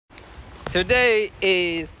Today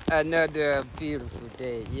is another beautiful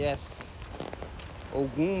day. Yes.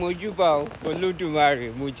 Ogun Mojuba,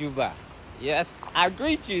 Olodumare Mojuba. Yes, I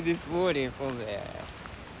greet you this morning from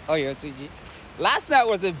Oyotuji. Last night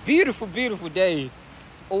was a beautiful, beautiful day.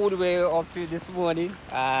 All the way up to this morning.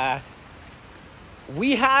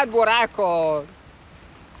 We had what I call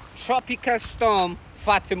Tropical Storm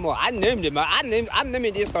Fatima. I'm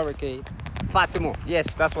naming this hurricane Fatima. Yes,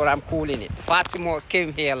 that's what I'm calling it. Fatima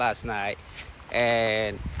came here last night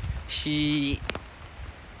and she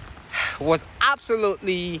was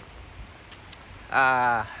absolutely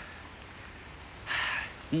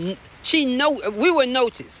we were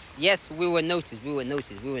noticed. Yes, we were noticed.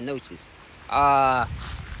 I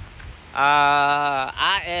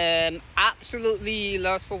am absolutely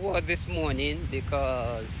lost for word this morning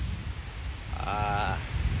because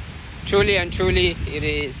truly and truly it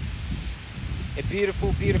is a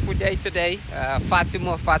beautiful, beautiful day today.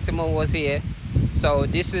 Fatima was here. So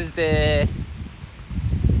this is the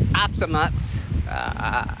aftermath.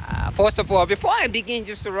 First of all, before I begin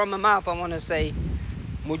just to run my mouth, I want to say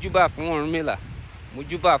Mojuba fun Mila,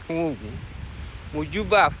 Mojuba fun Ogun,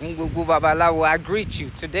 Mojuba fun Gugu Babalawo. I greet you.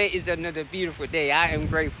 Today is another beautiful day. I am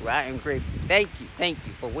grateful. Thank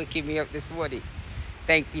you for waking me up this morning.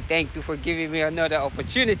 Thank you for giving me another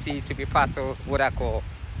opportunity to be part of what I call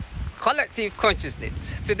collective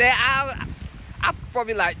consciousness. Today I've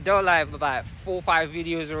probably done about 4 or 5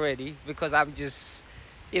 videos already because I'm just,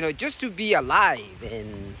 just to be alive,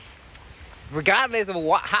 and regardless of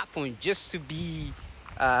what happened, just to be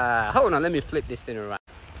hold on, let me flip this thing around.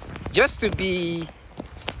 Just to be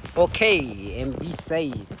okay and be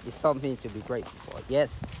safe is something to be grateful for.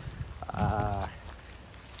 Yes, I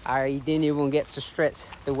didn't even get to stretch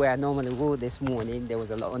the way I normally would this morning. There was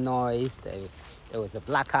a lot of noise. There was a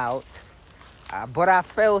blackout, but I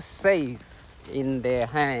felt safe in the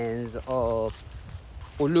hands of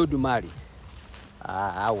Olodumare.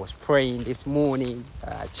 I was praying this morning,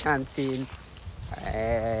 chanting,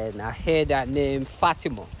 and I heard that name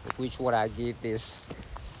Fatima, which what I give this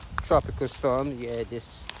tropical storm. Yeah,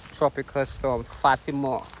 this tropical storm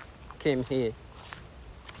Fatima came here,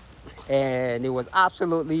 and it was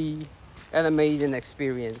absolutely an amazing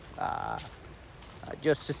experience.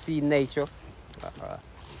 Just to see nature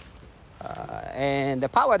and the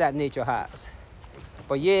power that nature has.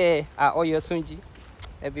 But yeah, at Oyotunji,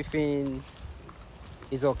 everything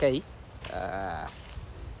is okay.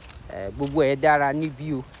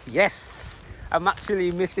 Yes, I'm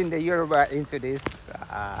actually mixing the Yoruba into this.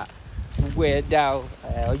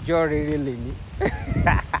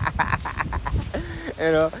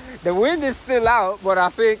 The wind is still out, but I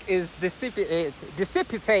think it's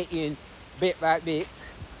dissipating bit by bit.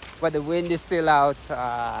 But the wind is still out.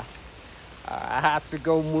 I had to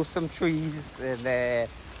go move some trees, and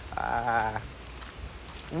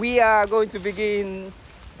we are going to begin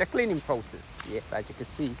the cleaning process. Yes, as you can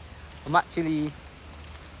see, I'm actually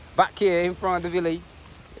back here in front of the village.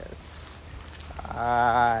 Yes,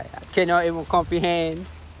 I cannot even comprehend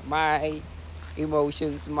my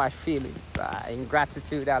emotions, my feelings. In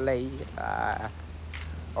gratitude, I lay.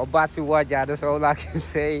 Obati Waja, that's all I can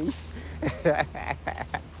say.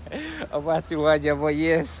 Obati Waja, but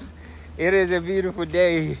yes, it is a beautiful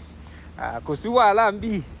day. Kusiwa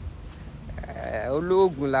Lambi,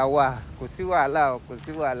 Ologun Lawa, Kusiwa Lao,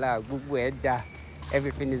 Gugu Eda.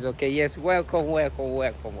 Everything is okay. Yes, welcome.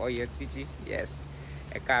 Oyotuji. Yes,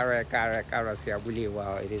 Ekara, Siabuli.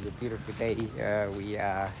 Wow, it is a beautiful day. We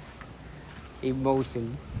are in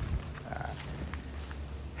motion,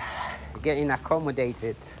 getting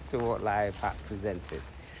accommodated to what life has presented.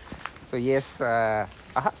 So yes, I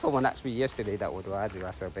had someone ask me yesterday that what do I do?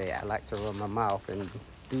 I said, hey, I like to run my mouth and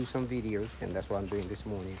do some videos, and that's what I'm doing this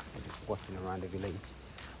morning. I'm just walking around the village.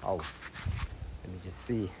 Oh, let me just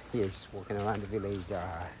see. Yeah, just walking around the village.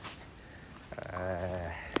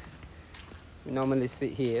 We normally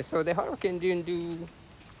sit here. So the hurricane didn't do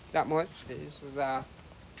that much. This is our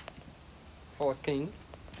Force King.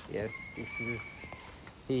 Yes,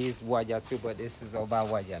 he's Waja too, but this is Oba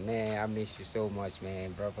Waja. Man, I miss you so much,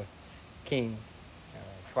 man, brother. King,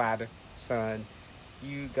 father, son.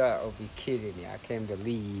 You gotta be kidding me. I can't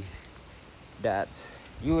believe that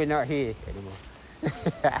you are not here anymore.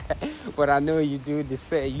 But I know you do the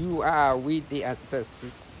same. You are with the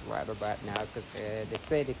ancestors right about now, because they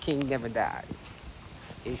say the king never dies.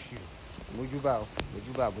 Issue. Mujuba.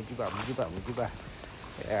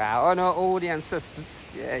 I honor all the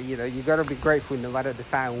ancestors. Yeah, you gotta be grateful no matter the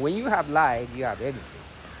time. When you have life, you have everything.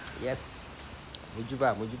 Yes.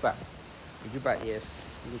 Mujuba.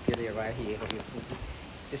 Yes. Look at it right here.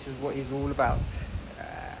 This is what it's all about.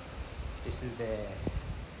 This is the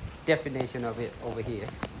definition of it over here.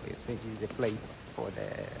 It essentially is a place for the,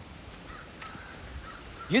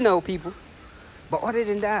 people. But other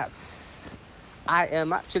than that, I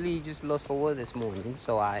am actually just lost for words this morning.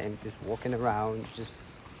 So I am just walking around,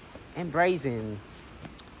 just embracing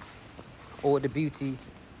all the beauty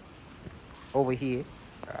over here.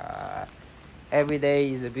 Every day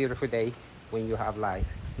is a beautiful day when you have life,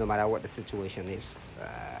 no matter what the situation is.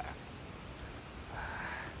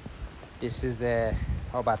 This is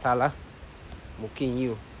Obatala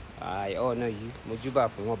Mukinyu. I honor you. Mojuba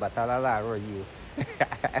from Obatala Laro you.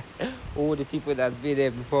 All the people that's been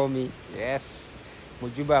there before me. Yes.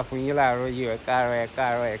 Mojuba from Laro you. Karo.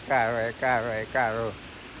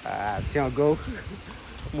 Shango.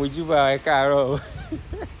 Mojuba Karo.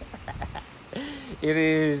 It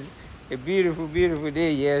is a beautiful, beautiful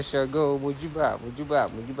day. Yes, Shango. Mojuba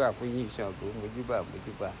for you, Shango. Mojuba.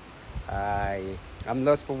 I'm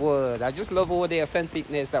lost for words. I just love all the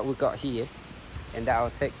authenticness that we got here, and that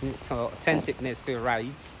authenticness to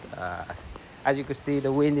rides. As you can see,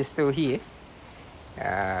 the wind is still here,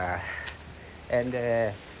 and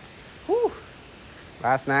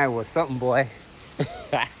last night was something, boy.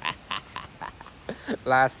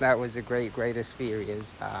 Last night was a great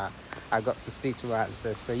experience. I got to speak to my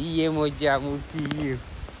ancestor.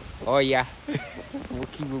 Oh yeah,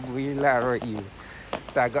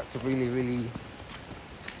 so I got to really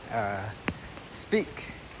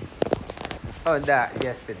speak on that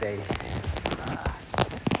yesterday.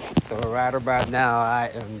 So right about now,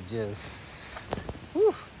 I am just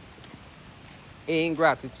in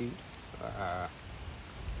gratitude.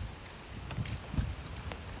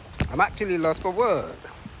 I'm actually lost for words.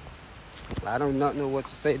 I do not know what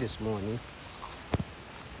to say this morning.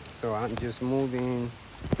 So I'm just moving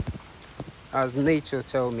as nature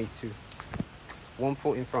tells me to. One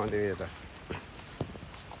foot in front of the other.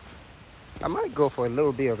 I might go for a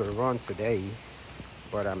little bit of a run today,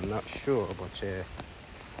 but I'm not sure. But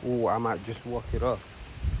I might just walk it off.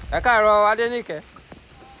 Karo, Adenike.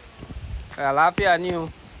 Lafia new.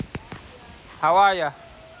 How are ya?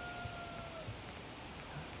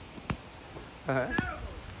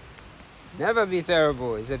 Never be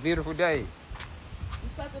terrible. It's a beautiful day. We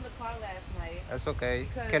slept in the car last night. That's okay.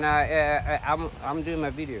 Can I? I'm doing my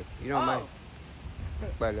video. You don't mind?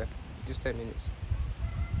 Well, just 10 minutes.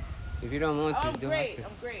 If you don't want to, you don't have to.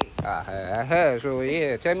 I'm great. So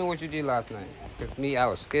yeah, tell me what you did last night. Cause me, I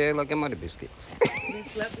was scared like a mother biscuit. We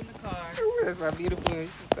slept in the car. That's my beautiful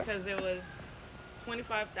sister. Because there was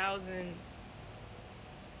 25,000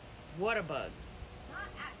 water bugs.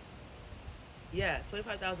 Yeah,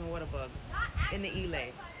 25,000 water bugs in the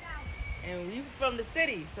Elay. And we from the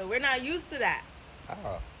city, so we're not used to that.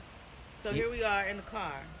 Oh. So here we are in the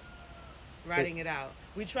car, riding it out.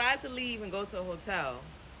 We tried to leave and go to a hotel,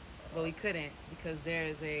 but we couldn't because there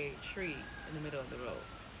is a tree in the middle of the road.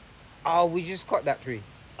 Oh, we just cut that tree.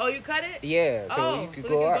 Oh, you cut it? Yeah, so you could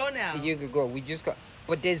go out. Go now. You could go. We just got.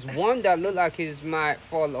 But there's one that look like it might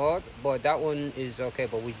fall out, but that one is okay.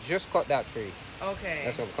 But we just cut that tree. Okay.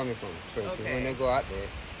 That's where I'm coming from. So if you want to go out there,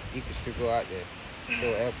 you can still go out there. So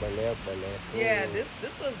yeah, this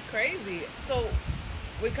was crazy. So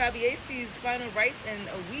with Kabiesi's final rites in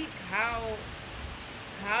a week, how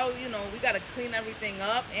we got to clean everything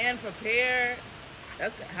up and prepare.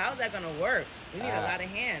 How's that gonna work? We need a lot of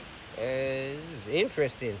hands. It's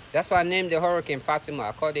interesting. That's why I named the hurricane Fatima.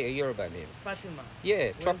 I called it a Yoruba name. Fatima. Yeah,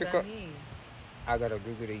 what tropical. Does that mean? I gotta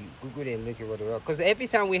Google it and look at what it was. Because every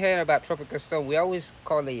time we hear about tropical storm, we always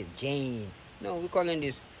call it Jane. No, we're calling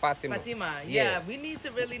this Fatima. Fatima. Yeah, we need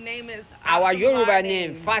to really name it. Our Yoruba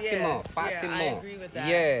name, Fatima. Yeah, Fatima. I agree with that.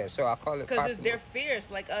 Yeah, so I call it Fatima. Because they're fierce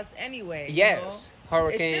like us anyway. Yes.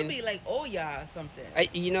 Hurricane. It should be like Oya or something.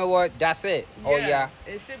 You know what? That's it. Oya.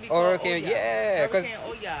 It should be Hurricane. called Oya. Yeah. Hurricane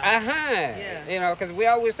Oya. Yeah. You know, because we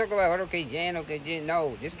always talk about Hurricane Jane.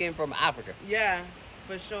 No, this came from Africa. Yeah.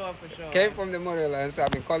 For sure. Came from the motherland, so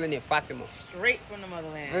I've been calling it Fatima. Straight from the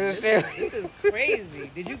motherland. This is crazy.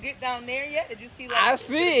 Did you get down there yet? Did you see? I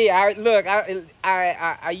see.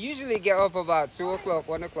 I usually get up about 2 o'clock,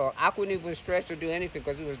 1 o'clock. I couldn't even stretch or do anything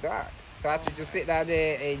because it was dark. So I had to just sit down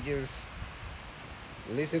there and just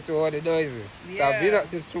listen to all the noises. Yeah. So I've been up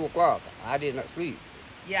since 2 o'clock. I did not sleep.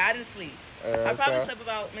 Yeah, I didn't sleep. I probably slept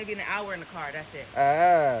about maybe an hour in the car. That's it.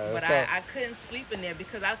 But I couldn't sleep in there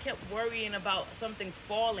because I kept worrying about something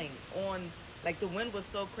falling on. Like the wind was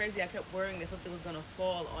so crazy, I kept worrying that something was gonna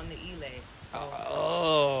fall on the Elay.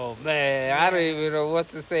 Oh man, yeah. I don't even know what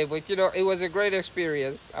to say. But it was a great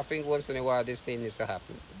experience. I think once in a while this thing needs to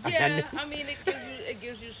happen. Yeah, I mean it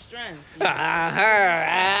gives you strength.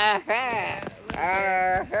 I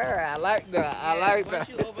like that. I like that. Once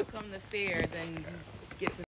you overcome the fear, then you get to